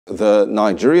The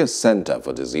Nigeria Center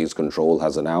for Disease Control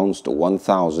has announced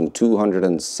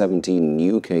 1,217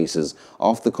 new cases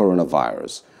of the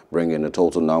coronavirus, bringing the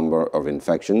total number of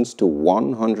infections to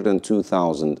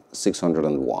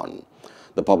 102,601.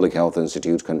 The Public Health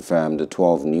Institute confirmed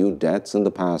 12 new deaths in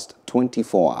the past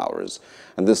 24 hours,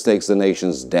 and this takes the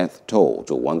nation's death toll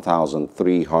to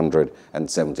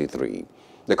 1,373.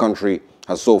 The country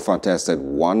has so far tested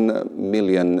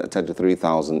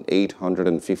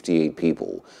 1,033,858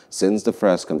 people since the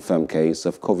first confirmed case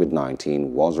of COVID-19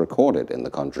 was recorded in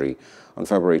the country on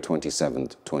February 27,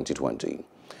 2020.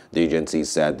 The agency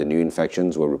said the new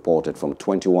infections were reported from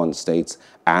 21 states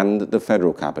and the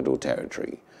Federal Capital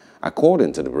Territory.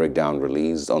 According to the breakdown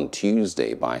released on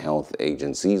Tuesday by health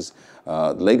agencies,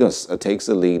 Lagos takes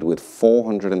the lead with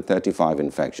 435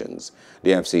 infections,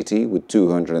 the FCT with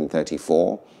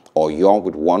 234, Oyo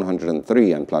with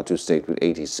 103, and Plateau State with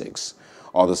 86.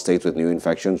 Other states with new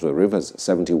infections were Rivers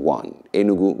 71,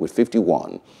 Enugu with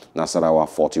 51, Nasarawa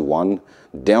 41,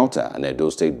 Delta and Edo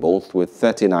State both with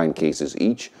 39 cases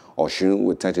each, Osun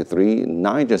with 33,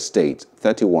 Niger State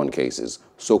 31 cases,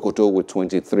 Sokoto with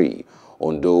 23,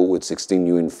 Ondo with 16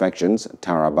 new infections,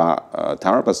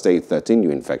 Taraba State 13 new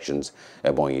infections,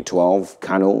 Ebonyi 12,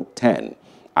 Kano 10,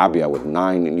 Abia with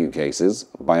 9 new cases,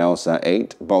 Bayelsa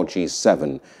 8, Bauchi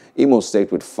 7, Imo State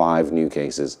with 5 new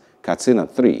cases, Katsina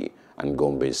 3, and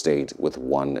Gombe State with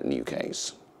 1 new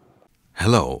case.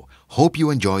 Hello, hope you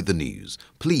enjoyed the news.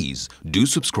 Please do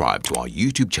subscribe to our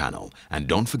YouTube channel and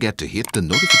don't forget to hit the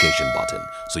notification button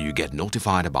so you get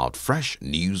notified about fresh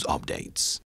news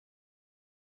updates.